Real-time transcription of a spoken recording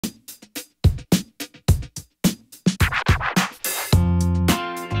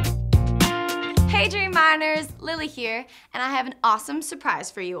Dreamminers, Lily here, and I have an awesome surprise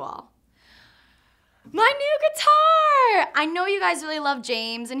for you all. My new guitar! I know you guys really love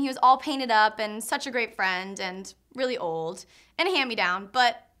James, and he was all painted up and such a great friend and really old and a hand-me-down,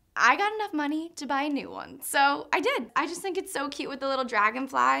 but I got enough money to buy a new one, so I did. I just think it's so cute with the little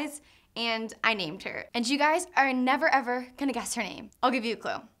dragonflies, and I named her. And you guys are never ever gonna guess her name. I'll give you a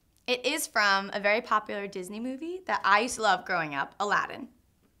clue. It is from a very popular Disney movie that I used to love growing up, Aladdin.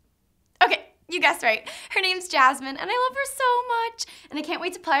 Okay, you guessed right. Her name's Jasmine, and I love her so much. And I can't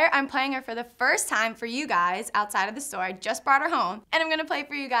wait to play her. I'm playing her for the first time for you guys outside of the store. I just brought her home. And I'm gonna play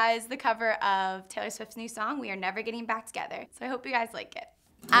for you guys the cover of Taylor Swift's new song, We Are Never Getting Back Together. So I hope you guys like it.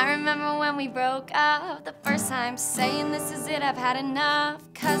 I remember when we broke up the first time, saying this is it, I've had enough.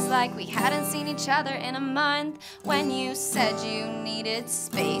 Cause like we hadn't seen each other in a month. When you said you needed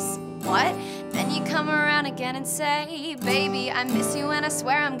space, what? Then you come around again and say, baby, I miss you and I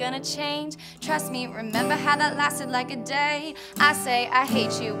swear I'm gonna change. Trust me, remember how that lasted like a day? I say I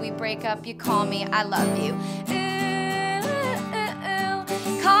hate you, we break up, you call me, I love you. Ooh, ooh,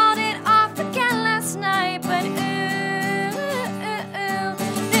 ooh. Called it off again last night, but ooh.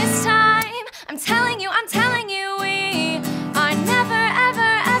 I'm telling you, we are never,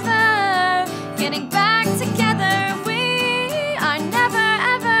 ever, ever getting back together. We are never,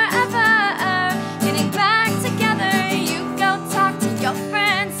 ever, ever getting back together. You go talk to your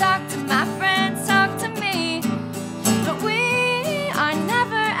friends, talk to my friends, talk to me. But we are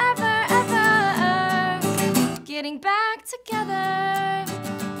never, ever, ever getting back together.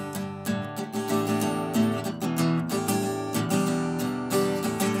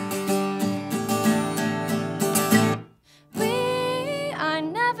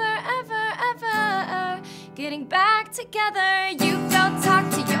 Getting back together, you go talk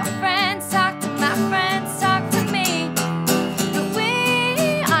to your friends, talk to my friends, talk to me. But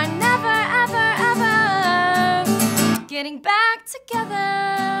we are never, ever, ever getting back together.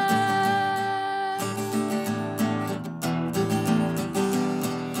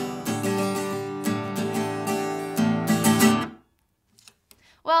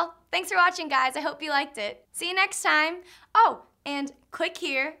 Well, thanks for watching, guys. I hope you liked it. See you next time. Oh, and click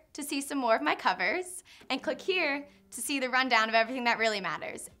here to see some more of my covers, and click here to see the rundown of everything that really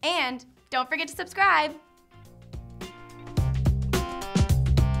matters. And don't forget to subscribe.